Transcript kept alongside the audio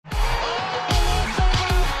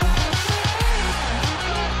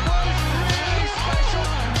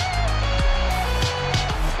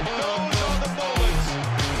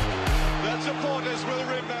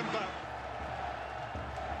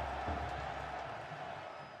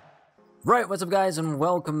Right, what's up guys, and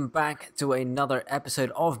welcome back to another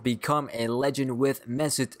episode of Become a Legend with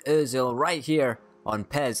Mesut Ozil right here on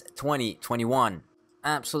PES 2021.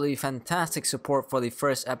 Absolutely fantastic support for the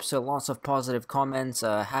first episode, lots of positive comments,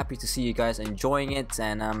 happy to see you guys enjoying it,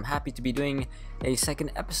 and I'm happy to be doing a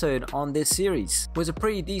second episode on this series. It was a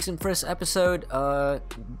pretty decent first episode,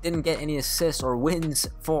 didn't get any assists or wins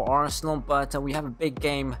for Arsenal, but we have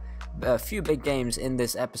a few big games in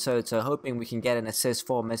this episode, so hoping we can get an assist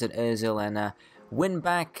for Mesut Ozil and win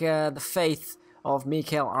back the faith of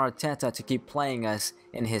Mikel Arteta to keep playing us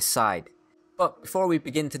in his side. But before we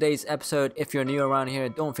begin today's episode, if you're new around here,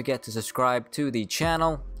 don't forget to subscribe to the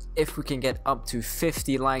channel. If we can get up to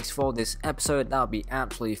 50 likes for this episode, that would be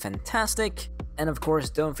absolutely fantastic. And of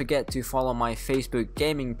course, don't forget to follow my Facebook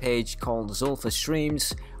gaming page called ZULFA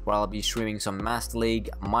Streams, where I'll be streaming some Master League,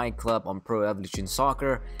 my club on Pro Evolution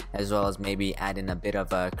Soccer, as well as maybe add in a bit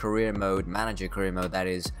of a career mode, manager career mode that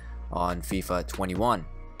is, on FIFA 21.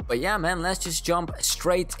 But yeah man, let's just jump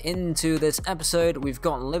straight into this episode. We've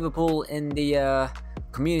got Liverpool in the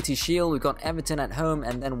Community Shield, we've got Everton at home,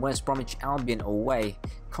 and then West Bromwich Albion away.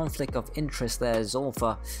 Conflict of interest there,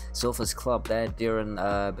 ZULFA's club there, dear and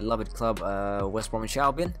beloved club, West Bromwich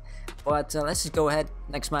Albion. But let's just go ahead,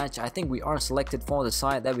 next match. I think we are selected for the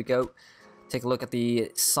side, there we go. Take a look at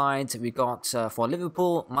the sides we got for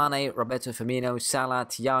Liverpool: Mane, Roberto Firmino, Salah,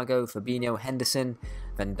 Thiago, Fabinho, Henderson,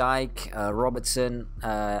 Van Dijk, Robertson,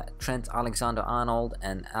 Trent Alexander-Arnold,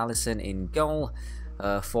 and Alisson in goal.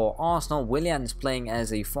 For Arsenal, Willian's playing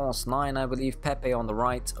as a false 9, I believe. Pepe on the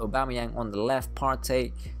right, Aubameyang on the left,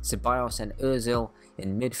 Partey, Ceballos and Ozil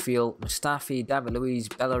in midfield, Mustafi, David Luiz,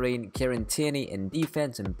 Bellerin, Kieran Tierney in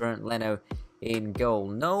defense, and Bernd Leno in goal.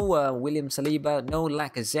 No William Saliba, no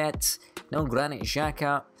Lacazette, no Granit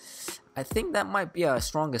Xhaka. I think that might be a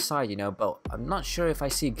stronger side, you know, but I'm not sure if I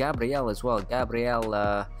see Gabriel as well. Gabriel,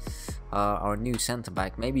 our new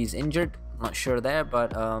centre-back, maybe he's injured. Not sure there,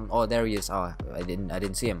 but oh, there he is. Oh, I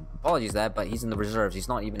didn't see him. Apologies there, but he's in the reserves. He's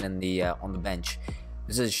not even in the on the bench.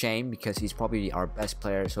 This is a shame because he's probably our best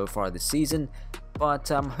player so far this season. But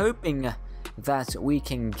I'm hoping that we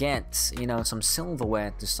can get, you know, some silverware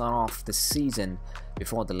to start off the season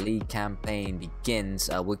before the league campaign begins.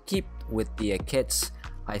 We'll keep with the kits,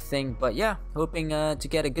 I think, but yeah, hoping to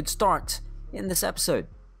get a good start in this episode.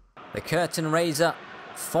 The curtain raiser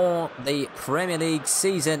for the Premier League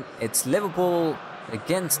season. It's Liverpool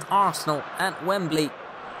against Arsenal at Wembley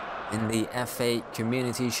in the FA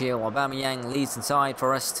Community Shield. Aubameyang leads inside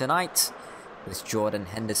for us tonight, with Jordan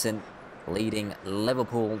Henderson leading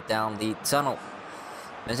Liverpool down the tunnel.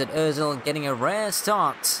 Mesut Ozil getting a rare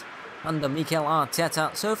start under Mikel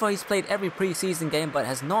Arteta. So far he's played every pre-season game but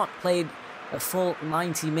has not played a full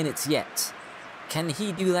 90 minutes yet. Can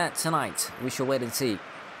he do that tonight? We shall wait and see.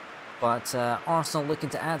 But Arsenal looking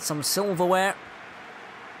to add some silverware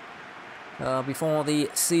before the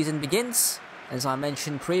season begins, as I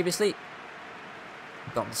mentioned previously.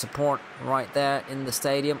 Got the support right there in the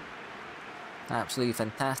stadium. Absolutely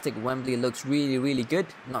fantastic. Wembley looks really good,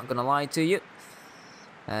 not gonna lie to you,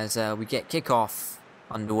 as we get kickoff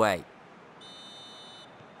underway.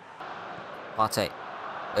 Partey,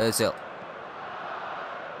 Ozil.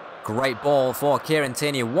 Great ball for Kieran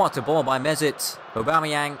Tierney. What a ball by Mesut.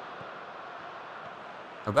 Aubameyang.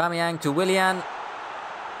 Aubameyang to Willian.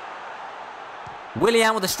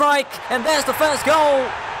 Willian with a strike, and there's the first goal.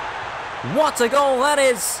 What a goal that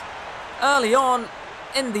is. Early on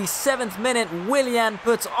in the 7th minute, Willian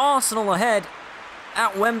puts Arsenal ahead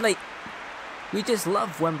at Wembley. We just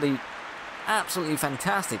love Wembley. Absolutely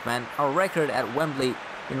fantastic, man. Our record at Wembley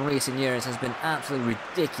in recent years has been absolutely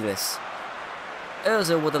ridiculous.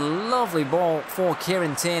 Ozil with a lovely ball for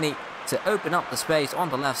Kieran Tierney to open up the space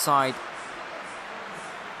on the left side.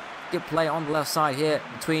 Good play on the left side here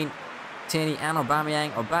between Tierney and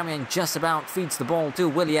Aubameyang. Aubameyang just about feeds the ball to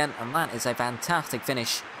Willian, and that is a fantastic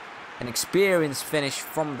finish. An experienced finish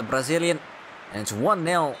from the Brazilian, and it's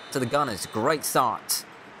 1-0 to the Gunners. Great start.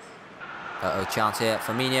 Chance here.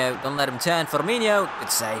 Firmino, don't let him turn. Firmino, good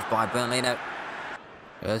save by Bernd Leno.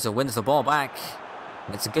 Ozil wins the ball back.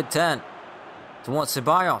 It's a good turn towards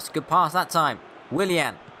Ceballos. Good pass that time.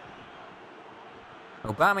 Willian.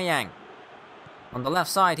 Aubameyang on the left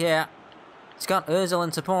side here. He's got Ozil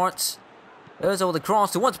in support. Ozil with a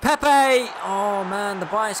cross towards Pepe. Oh man, the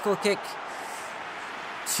bicycle kick.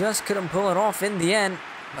 Just couldn't pull it off in the end.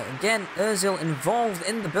 But again, Ozil involved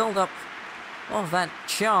in the build-up of that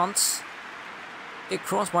chance. Good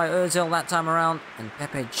cross by Ozil that time around, and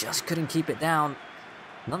Pepe just couldn't keep it down.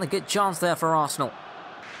 Another good chance there for Arsenal.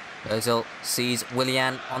 Ozil sees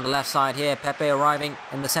Willian on the left side here. Pepe arriving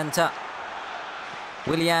in the centre.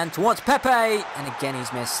 Willian towards Pepe, and again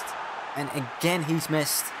he's missed. And again he's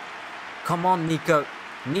missed. Come on, Nico.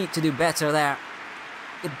 Need to do better there.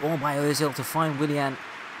 Good ball by Ozil to find Willian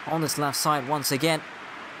on this left side once again.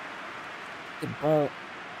 Good ball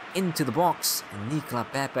into the box. And Nicola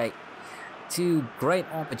Pepe. Two great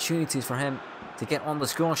opportunities for him to get on the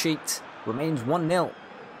score sheet. Remains 1-0.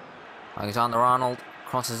 Alexander-Arnold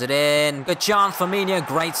crosses it in. Good chance for Firmino.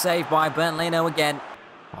 Great save by Bernd Leno again.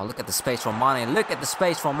 Oh, look at the space for Mane. Look at the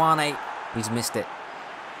space for Mane. He's missed it.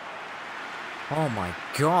 Oh my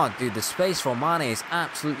god, dude. The space for Mane is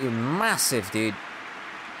absolutely massive, dude.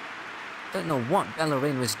 Don't know what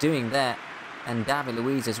Bellerin was doing there. And David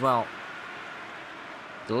Luiz as well.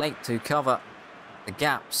 Late to cover the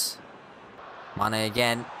gaps. Mane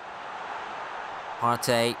again.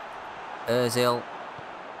 Partey. Ozil.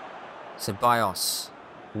 Ceballos.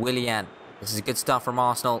 Willian. This is good stuff from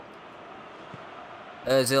Arsenal.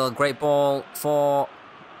 Ozil, great ball for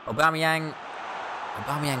Aubameyang.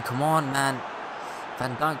 Aubameyang, come on, man.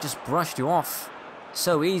 Van Dijk just brushed you off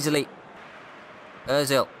so easily.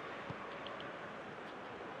 Ozil.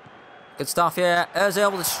 Good stuff here.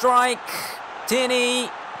 Ozil with a strike. Tierney.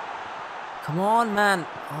 Come on, man.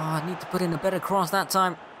 Oh, I need to put in a better cross that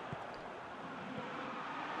time.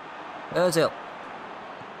 Ozil.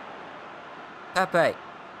 Pepe.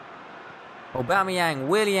 Aubameyang.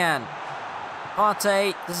 Willian.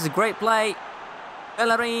 Partey. This is a great play.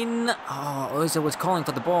 Bellerin. Oh, Ozil was calling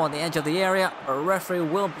for the ball on the edge of the area. A referee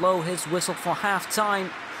will blow his whistle for half-time.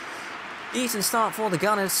 Decent start for the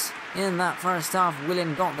Gunners in that first half.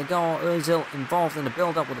 Willian got the goal. Ozil involved in the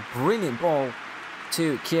build-up with a brilliant ball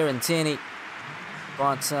to Kieran Tierney.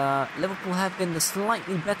 But Liverpool have been the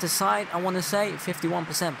slightly better side, I want to say.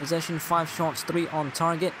 51% possession, 5 shots, 3 on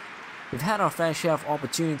target. We've had our fair share of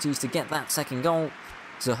opportunities to get that second goal.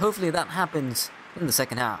 So hopefully that happens in the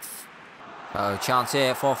second half. Oh, chance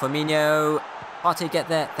here for Firmino. Partey, get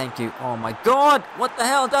there. Thank you. Oh my god! What the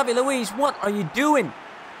hell, David Luiz? What are you doing?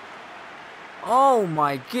 Oh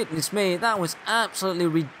my goodness me. That was absolutely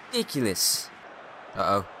ridiculous.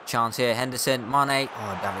 Uh-oh. Chance here. Henderson. Mane.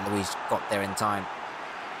 Oh, David Luiz got there in time.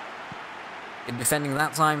 Good defending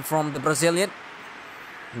that time from the Brazilian.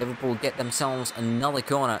 Liverpool get themselves another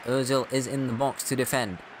corner. Ozil is in the box to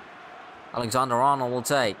defend. Alexander-Arnold will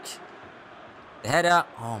take. The header.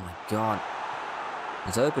 Oh my god.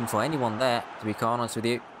 It's open for anyone there, to be quite honest with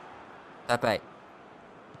you. Pepe.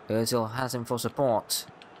 Ozil has him for support.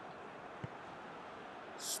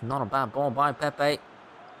 It's not a bad ball by Pepe.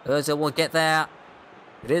 Ozil will get there.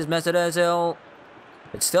 It is Mesut Ozil.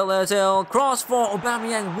 It's still Ozil. Cross for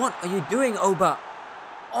Aubameyang. What are you doing, Oba?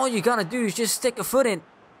 All you gotta do is just stick a foot in.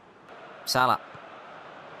 Salah.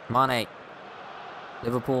 Mane.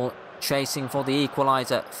 Liverpool chasing for the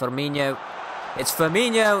equaliser. Firmino. It's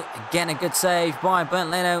Firmino. Again, a good save by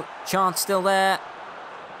Bernd Leno. Chance still there.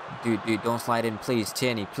 Dude, don't slide in, please.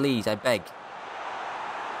 Tierney, please, I beg.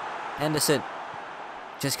 Henderson.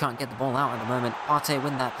 Just can't get the ball out at the moment. Partey,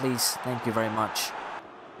 win that, please. Thank you very much.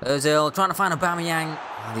 Ozil trying to find Aubameyang.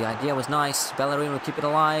 Oh, the idea was nice. Bellerin will keep it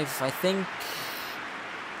alive, I think.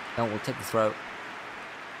 No, we'll take the throw.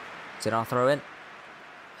 Is it our throw in?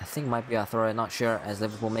 I think it might be our throw in, not sure, as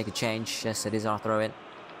Liverpool make a change. Yes, it is our throw in.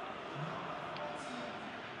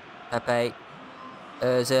 Pepe.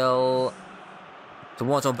 Ozil.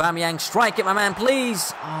 Towards Aubameyang. Strike it, my man,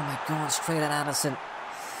 please. Oh my god, straight at Addison.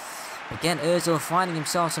 Again, Ozil finding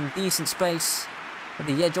himself some decent space at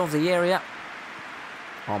the edge of the area.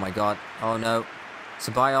 Oh my god. Oh no.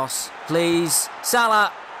 Ceballos, please.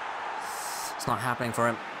 Salah. It's not happening for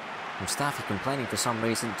him. Mustafi complaining for some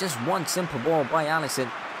reason. Just one simple ball by Alisson.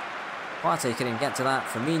 Partey couldn't get to that.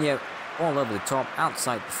 Firmino all over the top,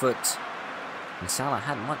 outside the foot. And Salah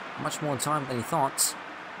had much more time than he thought.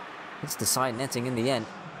 It's the side netting in the end.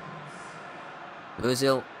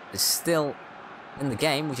 Ozil is still in the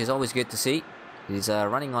game, which is always good to see. He's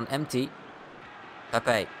running on empty.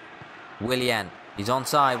 Pepe. Willian. He's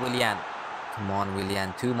onside, Willian. Come on,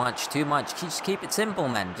 Willian. Too much, too much. Just keep it simple,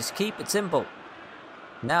 man. Just keep it simple.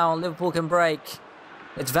 Now Liverpool can break.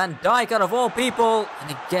 It's Van Dijk out of all people.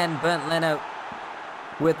 And again, Bernd Leno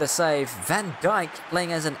with the save. Van Dijk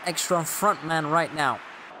playing as an extra front man right now.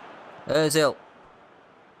 Ozil.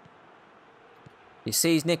 He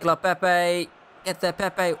sees Nicola Pepe. Get there,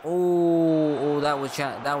 Pepe. Oh, that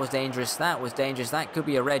was dangerous. That was dangerous. That could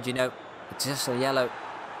be a red, you know. It's just a yellow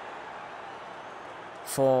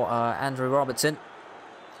for Andrew Robertson.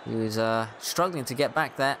 He was struggling to get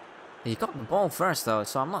back there. He got the ball first, though,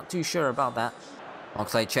 so I'm not too sure about that.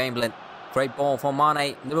 Oxlade-Chamberlain. Great ball for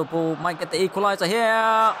Mane. Liverpool might get the equaliser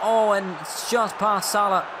here. Oh, and it's just past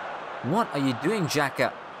Salah. What are you doing,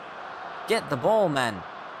 Xhaka? Get the ball, man.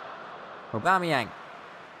 Aubameyang.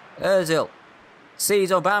 Ozil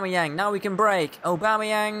sees Aubameyang. Now we can break.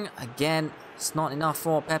 Aubameyang again. It's not enough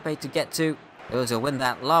for Pepe to get to. Ozil win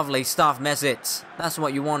that. Lovely stuff, Mesut. That's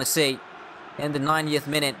what you want to see in the 90th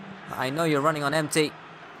minute. I know you're running on empty.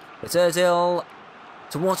 It's Ozil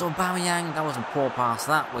towards Aubameyang. That was a poor pass.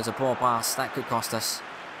 That was a poor pass. That could cost us.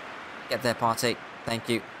 Get there, Partey. Thank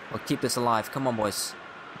you. We'll keep this alive. Come on, boys.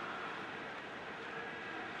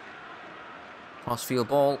 Crossfield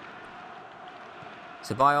ball.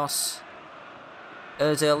 Ceballos.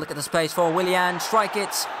 Ozil, look at the space for Willian. Strike it.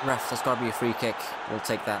 Ref, that's got to be a free kick. We'll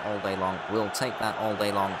take that all day long. We'll take that all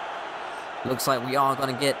day long. Looks like we are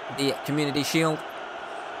going to get the Community Shield.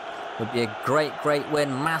 Would be a great, great win.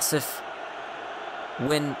 Massive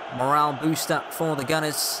win. Morale booster for the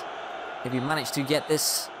Gunners. If you manage to get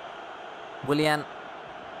this. Willian.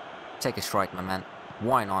 Take a strike, my man.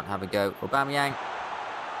 Why not have a go? Aubameyang.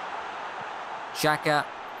 Xhaka.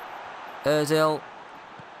 Ozil.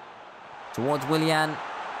 Towards Willian.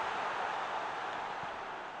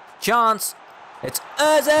 Chance. It's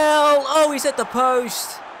Ozil. Oh, he's hit the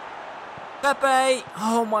post. Pepe.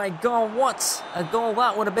 Oh my God, what a goal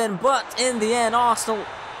that would have been. But in the end, Arsenal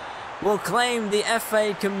will claim the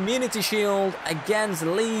FA Community Shield against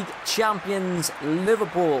league champions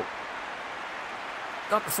Liverpool.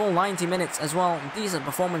 Got the full 90 minutes as well. Decent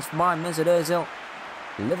performance by Mesut Ozil.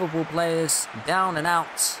 Liverpool players down and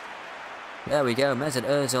out. There we go, Mesut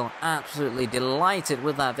Ozil absolutely delighted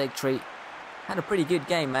with that victory. Had a pretty good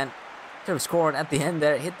game, man. Could have scored at the end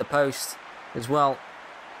there, hit the post as well.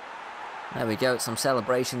 There we go, some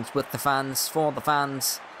celebrations with the fans, for the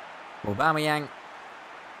fans. Aubameyang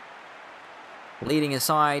leading his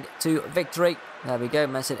side to victory. There we go,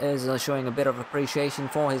 Mesut Ozil showing a bit of appreciation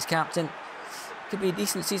for his captain. Could be a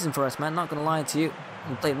decent season for us, man, not going to lie to you.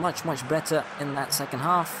 We played much, much better in that second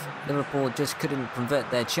half. Liverpool just couldn't convert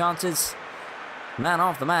their chances. Man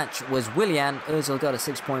of the match was Willian. Ozil got a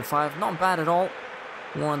 6.5. Not bad at all.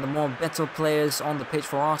 One of the more better players on the pitch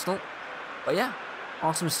for Arsenal. But yeah,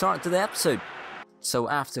 awesome start to the episode. So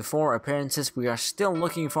after 4 appearances, we are still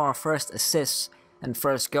looking for our first assist and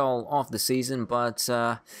first goal of the season. But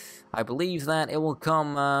I believe that it will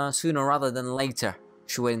come sooner rather than later.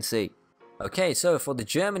 Should wait and see. Okay, so for the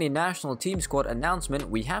Germany national team squad announcement,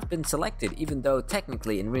 we have been selected, even though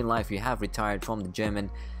technically in real life you have retired from the German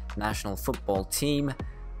national football team.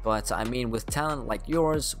 But I mean, with talent like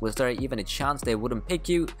yours, was there even a chance they wouldn't pick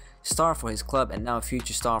you? Star for his club and now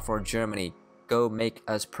future star for Germany. Go make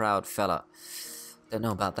us proud, fella. Don't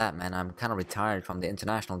know about that, man. I'm kind of retired from the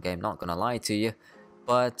international game, not gonna lie to you.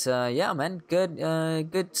 But yeah, man,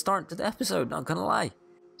 good start to the episode, not gonna lie.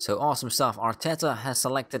 So awesome stuff. Arteta has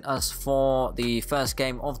selected us for the first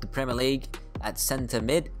game of the Premier League at centre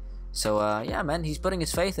mid. So yeah, man, he's putting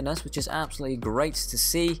his faith in us, which is absolutely great to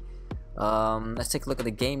see. Let's take a look at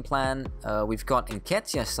the game plan. We've got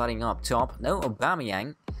Nketiah starting up top. No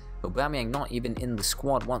Aubameyang. Aubameyang not even in the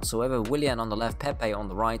squad whatsoever. Willian on the left, Pepe on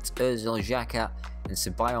the right, Ozil, Xhaka, and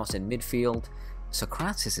Ceballos in midfield.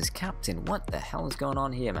 Socrates is captain. What the hell is going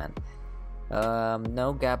on here, man?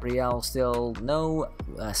 No Gabriel still, no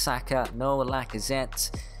Saka, no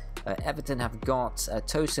Lacazette. Everton have got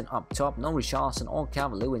Tosin up top, no Richarlison or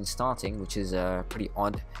Calvert-Lewin starting, which is pretty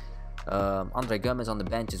odd. Andre Gomez on the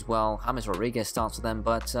bench as well. James Rodriguez starts for them,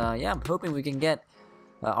 but yeah, I'm hoping we can get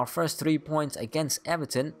our first 3 points against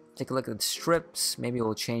Everton. Take a look at the strips. Maybe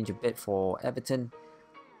we'll change a bit for Everton.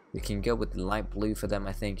 We can go with the light blue for them,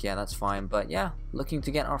 I think. Yeah, that's fine. But yeah, looking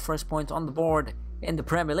to get our first point on the board in the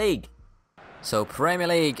Premier League. So Premier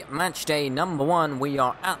League match day number 1. We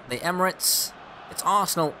are at the Emirates. It's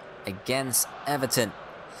Arsenal against Everton.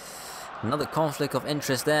 Another conflict of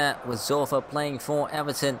interest there with ZULFA playing for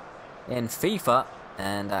Everton in FIFA.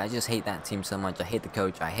 And I just hate that team so much. I hate the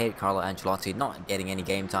coach. I hate Carlo Ancelotti not getting any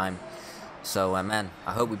game time. So man,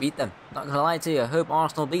 I hope we beat them. Not gonna lie to you. I hope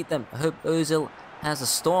Arsenal beat them. I hope Ozil has a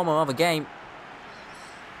stormer of a game.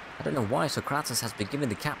 I don't know why Socrates has been given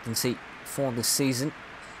the captaincy for this season.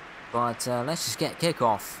 But let's just get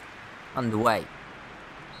kickoff underway.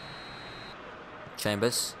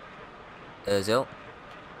 Chambers. Ozil.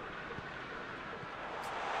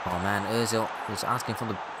 Oh man, Ozil was asking for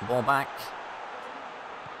the ball back.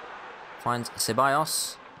 Finds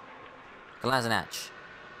Ceballos. Kolasinac.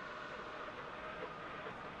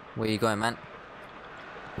 Where you going, man?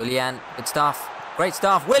 Willian, good stuff. Great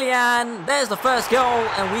stuff. Willian! There's the first goal,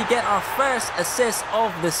 and we get our first assist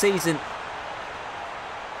of the season.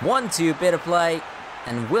 1-2 bit of play,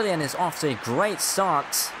 and Willian is off to a great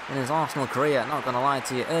start in his Arsenal career. Not gonna lie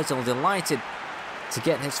to you, Ozil delighted to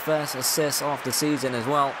get his first assist of the season as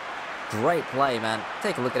well. Great play, man.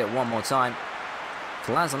 Take a look at it one more time.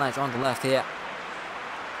 Kolasinac on the left here.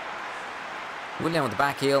 Willian with the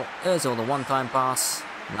back heel. Ozil the one-time pass.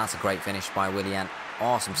 And that's a great finish by Willian.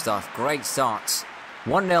 Awesome stuff. Great starts.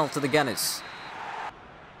 1-0 to the Gunners.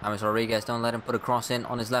 James Rodriguez, don't let him put a cross in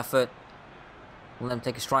on his left foot. Let him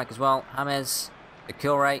take a strike as well. James, the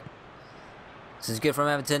kill rate. This is good from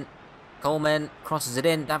Everton. Coleman crosses it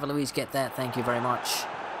in. David Luiz, get there. Thank you very much.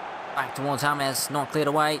 Back towards James. Not cleared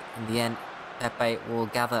away. In the end, Pepe will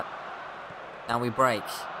gather. Now we break.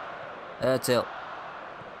 Ozil.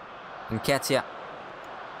 Nketiah.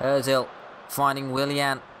 Ozil finding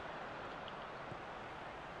Willian.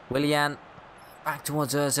 Willian back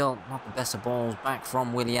towards Ozil. Not the best of balls. Back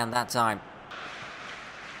from Willian that time.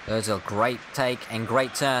 Ozil, great take and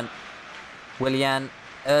great turn. Willian.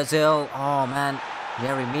 Ozil. Oh man.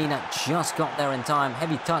 Yerry Mina just got there in time.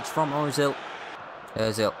 Heavy touch from Ozil.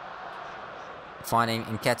 Ozil finding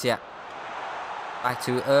Nketiah. Back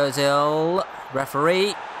to Ozil.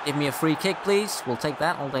 Referee, give me a free kick, please. We'll take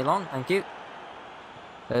that all day long. Thank you.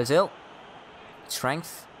 Ozil.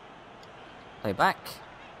 Strength. Play back.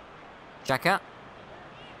 Xhaka.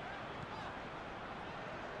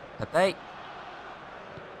 Pepe.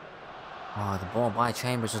 Oh, the ball by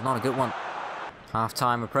Chambers was not a good one. Half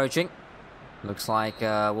time approaching. Looks like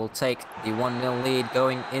we'll take the 1-0 lead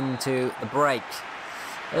going into the break.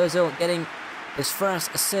 Ozil getting his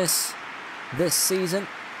first assist this season.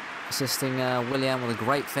 Assisting Willian with a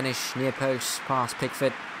great finish, near post, past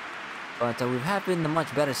Pickford. But we have been the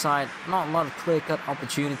much better side. Not a lot of clear-cut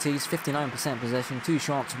opportunities. 59% possession, 2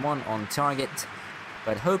 shots, 1 on target.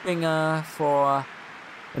 But hoping for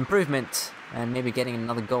improvement and maybe getting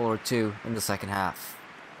another goal or 2 in the second half.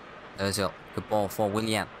 Ozil, good ball for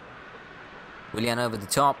Willian. Willian over the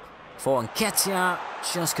top for Nketiah.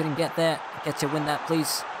 Just couldn't get there. Nketiah, win that,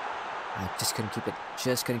 please. Just couldn't keep it.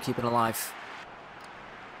 Just couldn't keep it alive.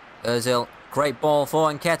 Ozil, great ball for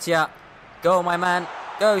Nketiah. Go, my man.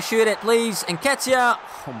 Go, shoot it, please. Nketiah.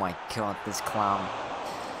 Oh my god, this clown.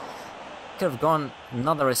 Could have gone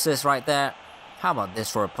another assist right there. How about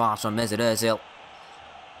this for a pass from Mesut Ozil?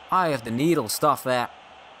 Eye of the needle stuff there.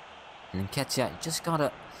 And Nketiah, just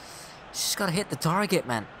gotta hit the target,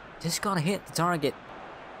 man. Just gotta hit the target.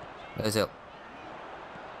 Ozil.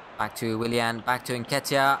 Back to Willian. Back to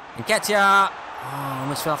Nketiah. Nketiah. Oh,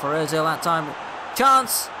 almost fell for Ozil that time.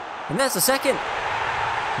 Chance. And there's the second.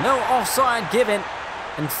 No offside given.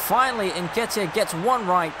 And finally, Nketiah gets one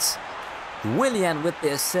right. Willian with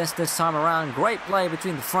the assist this time around. Great play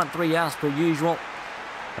between the front three as per usual.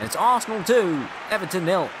 And it's Arsenal 2, Everton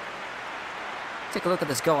 0. Take a look at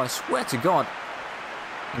this goal. I swear to God.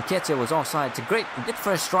 Nketiah was offside. It's a good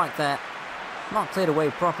first strike there. Not cleared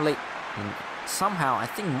away properly. And somehow, I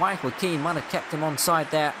think Michael Keane might have kept him onside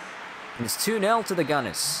there. And it's 2-0 to the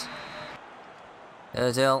Gunners.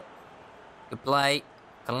 Ozil. Good play.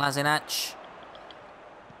 Kolasinac.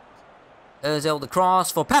 Ozil the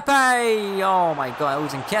cross for Pepe. Oh my god, it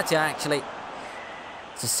was Nketiah actually.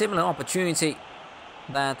 It's a similar opportunity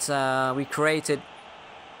that we created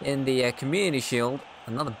in the Community Shield.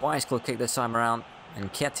 Another bicycle kick this time around.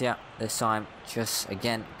 And Nketiah this time just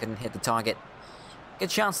again couldn't hit the target. Good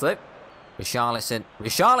chance though. Richarlison.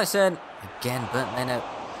 Richarlison! Again, burnt Leno.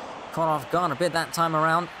 Caught off guard a bit that time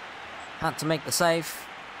around. Had to make the save.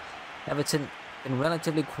 Everton been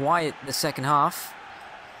relatively quiet the second half.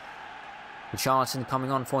 Richarlison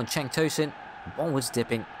coming on for Cenk Tosun. The ball was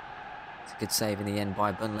dipping. It's a good save in the end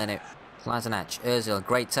by Bun Leno. Kolasinac, Ozil,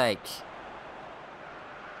 great take.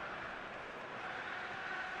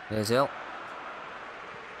 Ozil.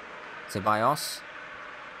 Ceballos.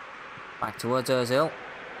 Back towards Ozil.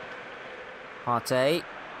 Partey.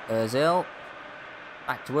 Ozil.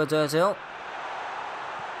 Back towards Ozil.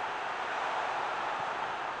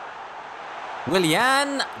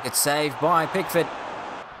 Willian. Good save by Pickford.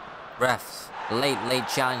 Ref. Late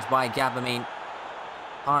challenge by Gabamine.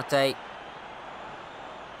 Partey.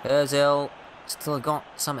 Ozil. Still got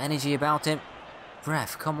some energy about him.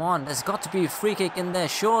 Ref, come on. There's got to be a free kick in there,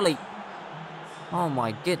 surely. Oh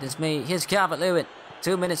my goodness me. Here's Calvert-Lewin.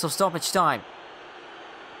 2 minutes of stoppage time.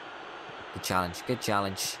 Good challenge. Good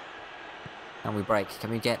challenge. And we break.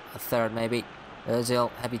 Can we get a third maybe?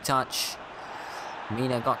 Ozil, heavy touch.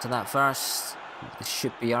 Mina got to that first. This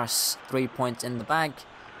should be ours. 3 points in the bag.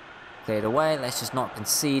 Cleared away. Let's just not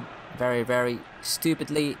concede very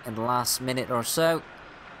stupidly in the last minute or so.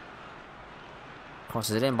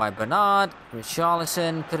 Crosses it in by Bernard.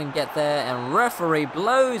 Richarlison couldn't get there. And referee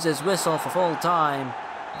blows his whistle for full time.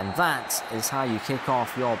 And that is how you kick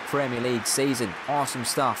off your Premier League season. Awesome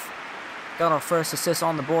stuff. Got our first assist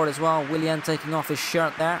on the board as well. Willian taking off his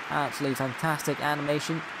shirt there. Absolutely fantastic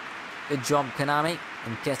animation. Good job, Konami.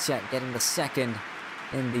 And Nketiah getting the second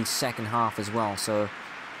in the second half as well. So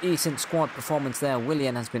decent squad performance there.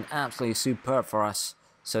 Willian has been absolutely superb for us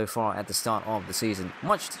so far at the start of the season.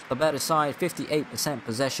 Much a better side, 58%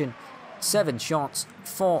 possession, 7 shots,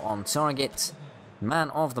 4 on target. Man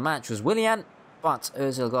of the match was Willian, but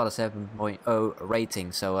Ozil got a 7.0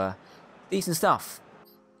 rating, so decent stuff.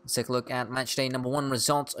 Let's take a look at matchday number 1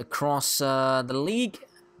 results across the league.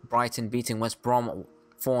 Brighton beating West Brom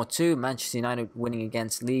 4-2, Manchester United winning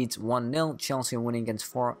against Leeds 1-0, Chelsea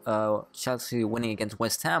winning against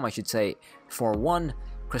West Ham, I should say, 4-1,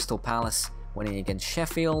 Crystal Palace winning against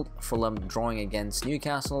Sheffield, Fulham drawing against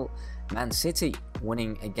Newcastle, Man City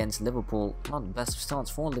winning against Liverpool. Not the best of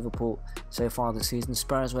starts for Liverpool so far this season.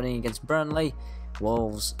 Spurs winning against Burnley,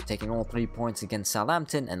 Wolves taking all 3 points against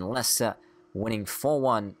Southampton, and Leicester winning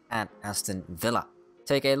 4-1 at Aston Villa.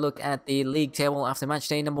 Take a look at the league table after match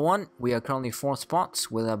day number 1. We are currently 4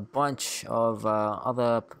 spots with a bunch of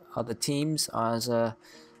other teams as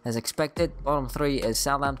expected. Bottom 3 is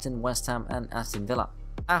Southampton, West Ham, and Aston Villa.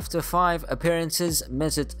 After 5 appearances,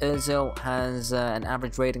 Mesut Ozil has an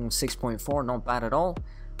average rating of 6.4, not bad at all.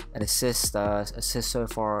 An assist so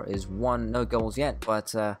far is 1, no goals yet,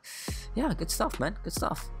 but yeah, good stuff, man, good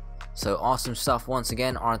stuff. So awesome stuff once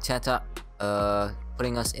again. Arteta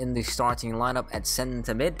putting us in the starting lineup at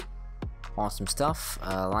centre mid. Awesome stuff.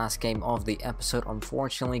 Last game of the episode,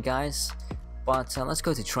 unfortunately, guys. But let's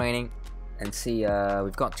go to training and see.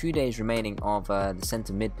 We've got 2 days remaining of the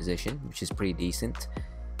centre mid position, which is pretty decent.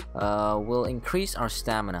 We'll increase our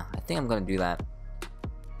stamina. I think I'm gonna do that.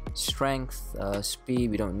 Strength, speed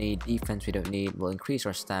we don't need, defense we don't need. We'll increase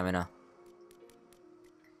our stamina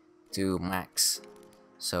to max.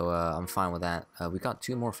 So I'm fine with that. We got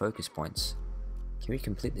 2 more focus points. Can we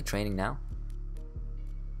complete the training now?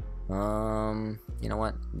 You know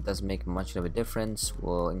what? It doesn't make much of a difference.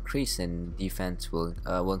 We'll increase in defense. We'll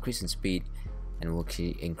increase in speed, and we'll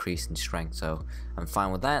increase in strength. So I'm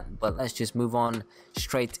fine with that. But let's just move on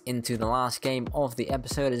straight into the last game of the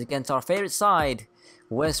episode. Is against our favorite side,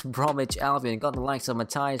 West Bromwich Albion. Got the likes of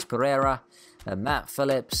Matthias Pereira, Matt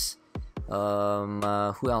Phillips.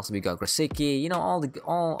 Who else have we got? Grosicki, you know,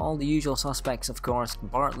 all the usual suspects, of course.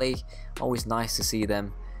 Bartley, always nice to see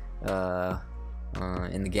them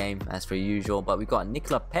in the game as per usual. But we got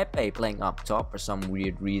Nicola Pepe playing up top for some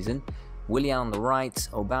weird reason. Willian on the right,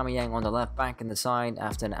 Aubameyang on the left, back in the side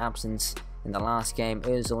after an absence in the last game.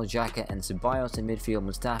 Ozil, Xhaka, and Ceballos in midfield.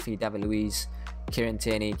 Mustafi, David Luiz, Kieran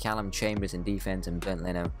Tierney, Callum Chambers in defense, and Bernd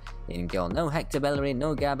Leno in goal. No Hector Bellerin,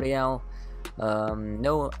 no Gabriel.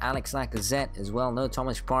 No Alex Lacazette as well, no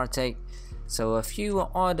Thomas Partey. So a few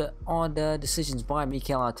odd decisions by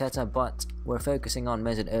Mikel Arteta, but we're focusing on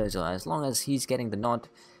Mesut Ozil. As long as he's getting the nod,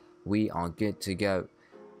 we are good to go.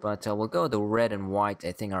 But we'll go with the red and white,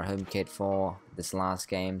 I think, our home kit for this last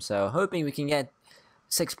game. So hoping we can get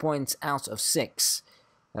 6 points out of 6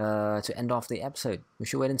 to end off the episode. We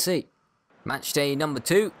should wait and see. Match day number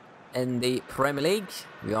 2. In the Premier League,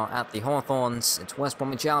 we are at the Hawthorns. It's West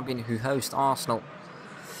Bromwich Albion who host Arsenal,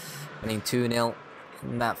 winning 2-0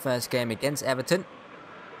 in that first game against Everton.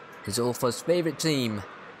 ZULFA's favourite team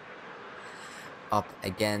up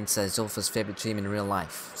against ZULFA's favourite team in real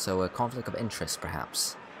life. So a conflict of interest,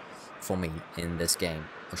 perhaps, for me in this game.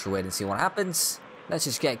 We should wait and see what happens. Let's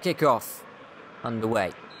just get kickoff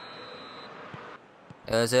underway.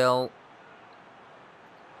 Ozil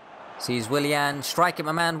sees Willian, strike at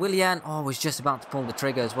my man, Willian. Oh, was just about to pull the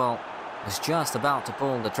trigger as well. Was just about to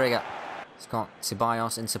pull the trigger. He's got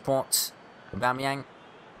Ceballos in support. Aubameyang,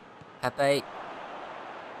 Pepe,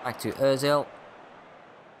 back to Ozil.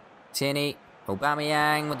 Tierney,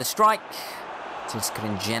 Aubameyang with the strike. Just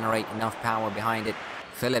couldn't generate enough power behind it.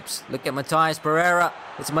 Phillips, look at Matthias Pereira.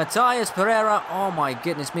 It's Matthias Pereira. Oh my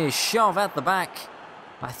goodness me, a shove at the back.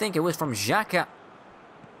 I think it was from Xhaka,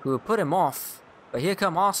 who put him off. But here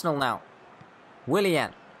come Arsenal now.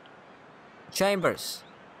 Willian, Chambers,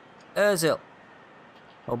 Ozil,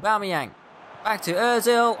 Aubameyang, back to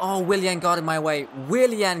Ozil. Oh, Willian got in my way.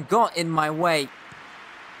 Willian got in my way.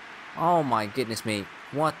 Oh my goodness me.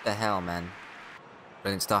 What the hell, man.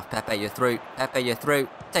 Brilliant stuff. Pepe, you're through. Pepe, you're through.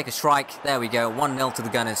 Take a strike. There we go. 1-0 to the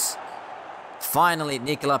Gunners. Finally,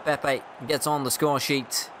 Nicola Pepe gets on the score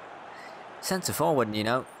sheet. Centre forward, you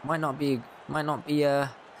know, might not be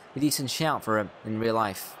a decent shout for him in real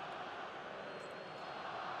life.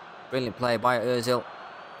 Brilliant play by Ozil.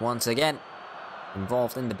 Once again,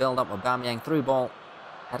 involved in the build-up. Aubameyang through ball.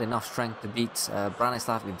 Had enough strength to beat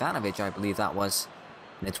Branislav Ivanovic, I believe that was.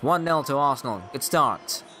 And it's 1-0 to Arsenal. Good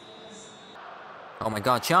start. Oh my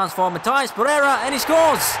god, chance for Matthias Pereira, and he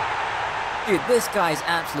scores! Dude, this guy's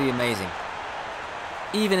absolutely amazing.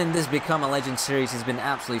 Even in this Become a Legend series, he's been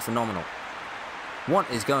absolutely phenomenal. What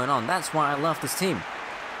is going on? That's why I love this team.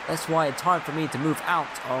 That's why it's hard for me to move out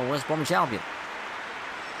of West Bromwich Albion.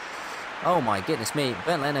 Oh my goodness me,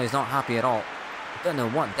 Ben Leno is not happy at all. I don't know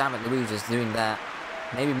what David Luiz is doing there.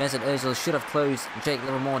 Maybe Mesut Ozil should have closed Jake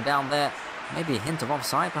Livermore down there. Maybe a hint of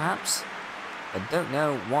offside perhaps. I don't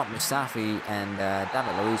know what Mustafi and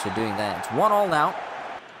David Luiz were doing there. It's 1-1 now.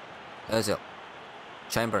 Ozil.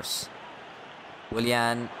 Chambers.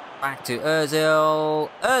 Willian. Back to Ozil.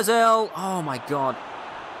 Ozil! Oh my god.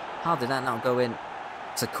 How did that not go in?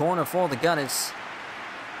 It's a corner for the Gunners.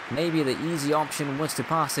 Maybe the easy option was to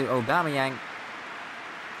pass to Aubameyang.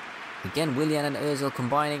 Again, Willian and Ozil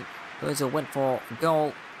combining. Ozil went for a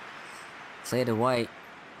goal. Cleared away.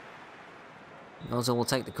 Ozil will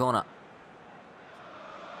take the corner.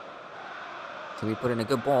 So we put in a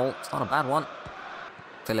good ball. It's not a bad one.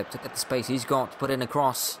 Phillips took at the space he's got to put in a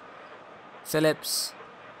cross. Phillips.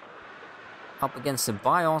 Up against the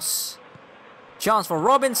Bios. Chance for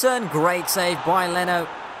Robinson. Great save by Leno.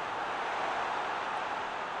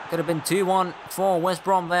 Could have been 2-1 for West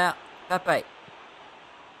Brom there. Pepe.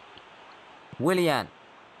 Willian.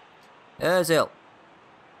 Ozil.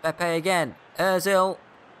 Pepe again. Ozil.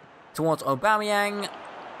 Towards Aubameyang.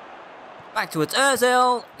 Back towards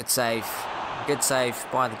Ozil. Good save. Good save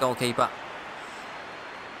by the goalkeeper.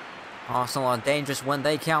 Arsenal are dangerous when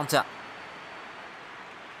they counter.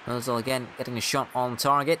 Ozil again getting a shot on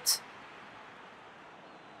target.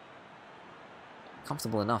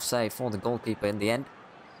 Comfortable enough save for the goalkeeper in the end.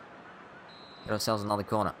 Get ourselves another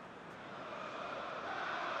corner.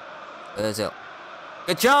 Ozil.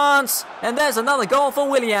 Good chance! And there's another goal for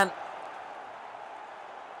Willian.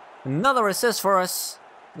 Another assist for us,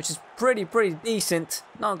 which is pretty decent.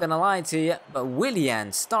 Not gonna lie to you, but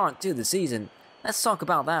Willian's start to the season. Let's talk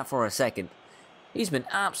about that for a second. He's been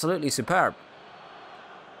absolutely superb.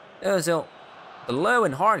 Ozil. The low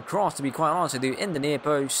and hard cross, to be quite honest with you, in the near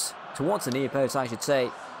post. Towards the near post, I should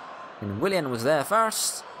say. And Willian was there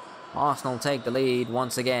first. Arsenal take the lead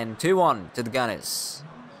once again. 2-1 to the Gunners.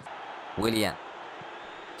 Willian.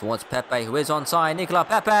 Towards Pepe, who is onside. Nicolas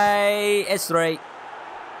Pepe. It's 3.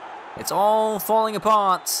 It's all falling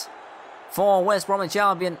apart for West Bromwich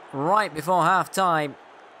Albion right before half-time.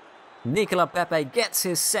 Nicolas Pepe gets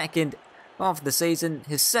his second of the season.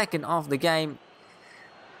 His second of the game.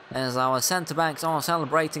 As our centre-backs are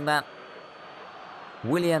celebrating that.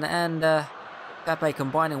 Willian and Pepe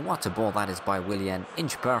combining. What a ball that is by Willian.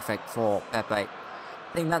 Inch perfect for Pepe. I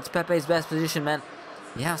think that's Pepe's best position, man.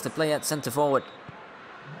 He has to play at centre-forward.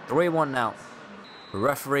 3-1 now. The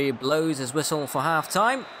referee blows his whistle for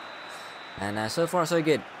half-time. And so far so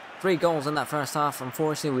good. 3 goals in that first half.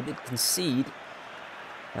 Unfortunately, we did concede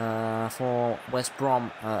for West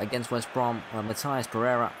Brom, against West Brom. Matthias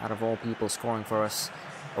Pereira, out of all people, scoring for us.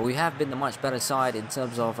 We have been the much better side in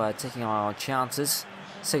terms of taking our chances.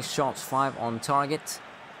 6 shots, 5 on target.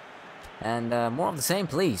 And more of the same,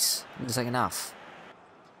 please, in the second half.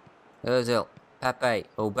 Ozil, Pepe,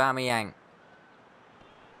 Aubameyang.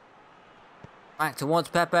 Back towards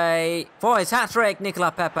Pepe for his hat-trick.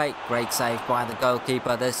 Nicolas Pepe. Great save by the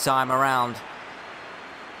goalkeeper this time around.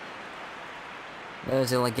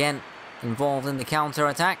 Ozil again involved in the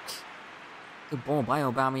counter-attack. Good ball by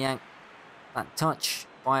Aubameyang. That touch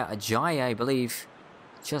by Ajayi, I believe,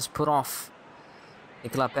 just put off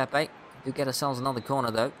Nicolas Pepe. Do get ourselves another corner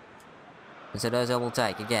though. Mesut Ozil will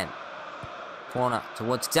take again. Corner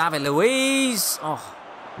towards David Luiz. Oh,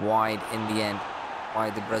 wide in the end by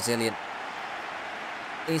the Brazilian.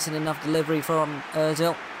 Decent enough delivery from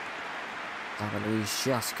Ozil. David Luiz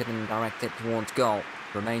just couldn't direct it towards goal.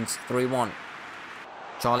 Remains 3-1.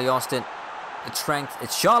 Charlie Austin. Good strength.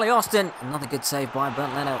 It's Charlie Austin. Another good save by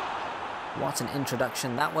Bernd Leno. What an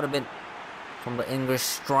introduction that would have been from the English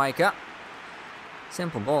striker.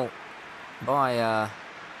 Simple ball by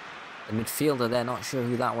the midfielder there. Not sure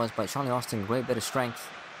who that was, but Charlie Austin, great bit of strength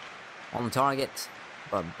on target.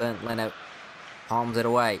 But Bernd Leno palms it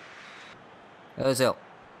away. Ozil.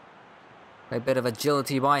 Great bit of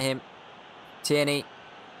agility by him. Tierney.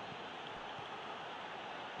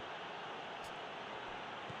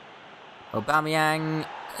 Aubameyang.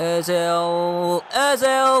 Ozil.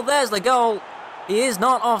 Ozil. There's the goal. He is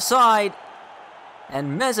not offside.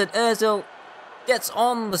 And Mesut Ozil gets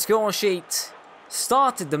on the score sheet.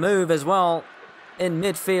 Started the move as well in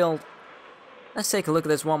midfield. Let's take a look at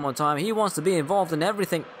this one more time. He wants to be involved in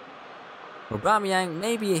everything. Aubameyang,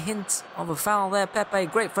 maybe a hint of a foul there. Pepe,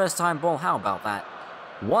 great first time ball. How about that?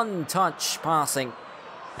 One touch passing.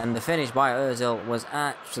 And the finish by Ozil was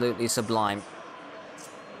absolutely sublime.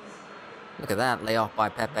 Look at that layoff by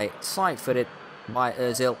Pepe. Side-footed by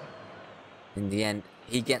Ozil. In the end,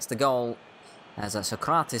 he gets the goal as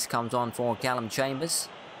Socrates comes on for Callum Chambers.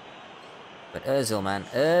 But Ozil, man,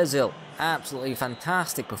 Ozil, absolutely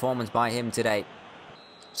fantastic performance by him today.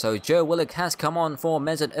 So Joe Willock has come on for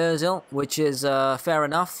Mesut Ozil, which is fair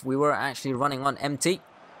enough. We were actually running on empty.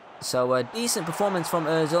 So a decent performance from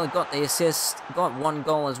Ozil. Got the assist, got 1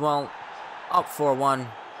 goal as well. Up 4-1.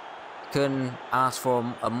 Couldn't ask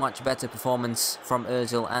for a much better performance from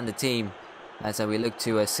Ozil and the team as we look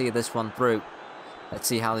to see this one through. Let's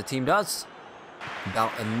see how the team does.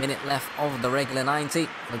 About a minute left of the regular 90.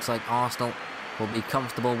 Looks like Arsenal will be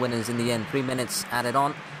comfortable winners in the end. 3 minutes added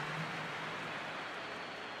on.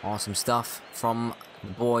 Awesome stuff from the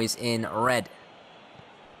boys in red.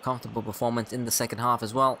 Comfortable performance in the second half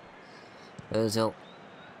as well. Ozil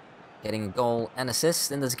getting a goal and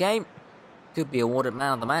assist in this game. Could be awarded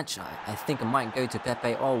man of the match. I think it might go to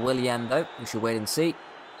Pepe or Willian though. We should wait and see.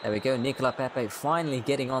 There we go. Nicola Pepe finally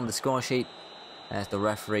getting on the score sheet as the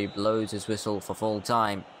referee blows his whistle for full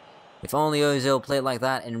time. If only Ozil played like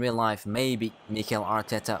that in real life, maybe Mikel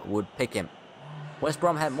Arteta would pick him. West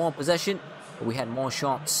Brom had more possession. We had more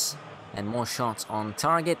shots and more shots on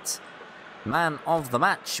target. Man of the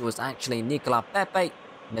match was actually Nicola Pepe.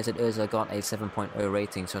 Mesut Ozil got a 7.0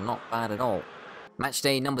 rating, so not bad at all.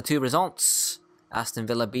 Matchday number 2 results. Aston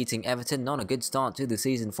Villa beating Everton. Not a good start to the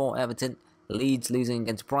season for Everton. Leeds losing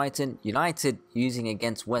against Brighton. United losing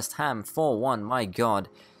against West Ham 4-1. My God.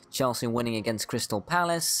 Chelsea winning against Crystal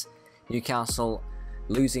Palace. Newcastle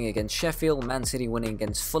losing against Sheffield. Man City winning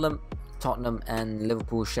against Fulham. Tottenham and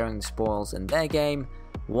Liverpool sharing the spoils in their game.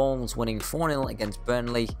 Wolves winning 4-0 against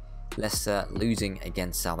Burnley. Leicester losing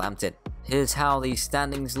against Southampton. Here's how the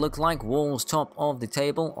standings look like. Wolves top of the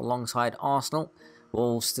table alongside Arsenal.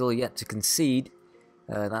 Wolves still yet to concede.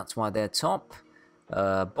 That's why they're top.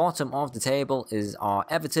 Bottom of the table is our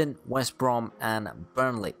Everton, West Brom and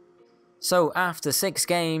Burnley. So after 6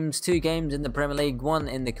 games, 2 games in the Premier League, 1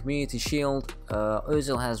 in the Community Shield,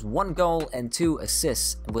 Ozil has 1 goal and 2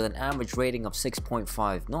 assists with an average rating of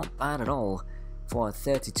 6.5. Not bad at all for a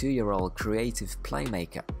 32-year-old creative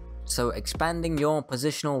playmaker. So expanding your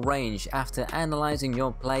positional range after analysing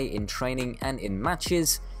your play in training and in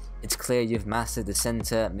matches, it's clear you've mastered the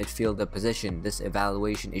centre midfielder position. This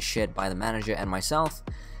evaluation is shared by the manager and myself.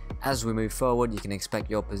 As we move forward, you can expect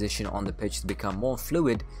your position on the pitch to become more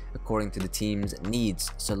fluid according to the team's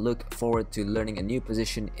needs. So look forward to learning a new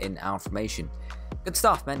position in our formation. Good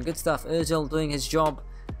stuff, man. Good stuff. Ozil doing his job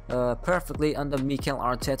perfectly under Mikel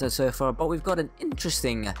Arteta so far. But we've got an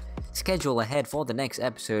interesting schedule ahead for the next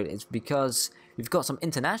episode. It's because we've got some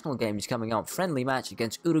international games coming up. Friendly match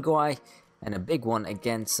against Uruguay and a big one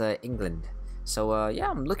against England. So yeah,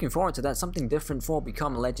 I'm looking forward to that. Something different for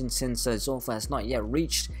Become a Legend since ZULFA has not yet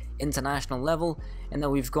reached international level. And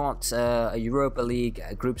then we've got a Europa League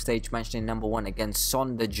group stage match day number 1 against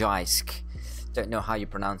Sonderjysk. Don't know how you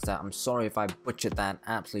pronounce that. I'm sorry if I butchered that.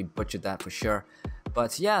 Absolutely butchered that for sure.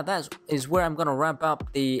 But yeah, that is where I'm going to wrap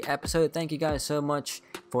up the episode. Thank you guys so much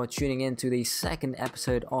for tuning in to the second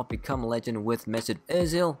episode of Become a Legend with Mesut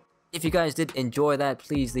Ozil. If you guys did enjoy that,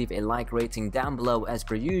 please leave a like rating down below as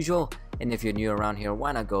per usual. And if you're new around here,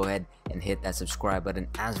 why not go ahead and hit that subscribe button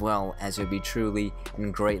as well, as you'll be truly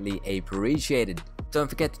and greatly appreciated. Don't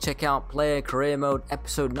forget to check out Player Career Mode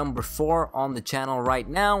episode number 4 on the channel right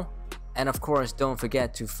now. And of course, don't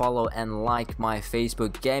forget to follow and like my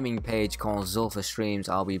Facebook gaming page called ZULFA Streams.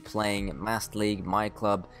 I'll be playing Master League, My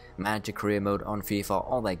Club, Magic Career Mode on FIFA,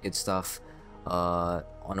 all that good stuff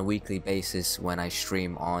on a weekly basis when I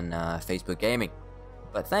stream on Facebook Gaming.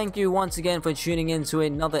 But thank you once again for tuning in to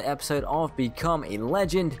another episode of Become a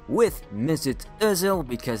Legend with Mesut Ozil,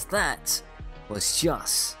 because that was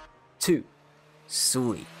just too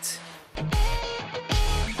sweet.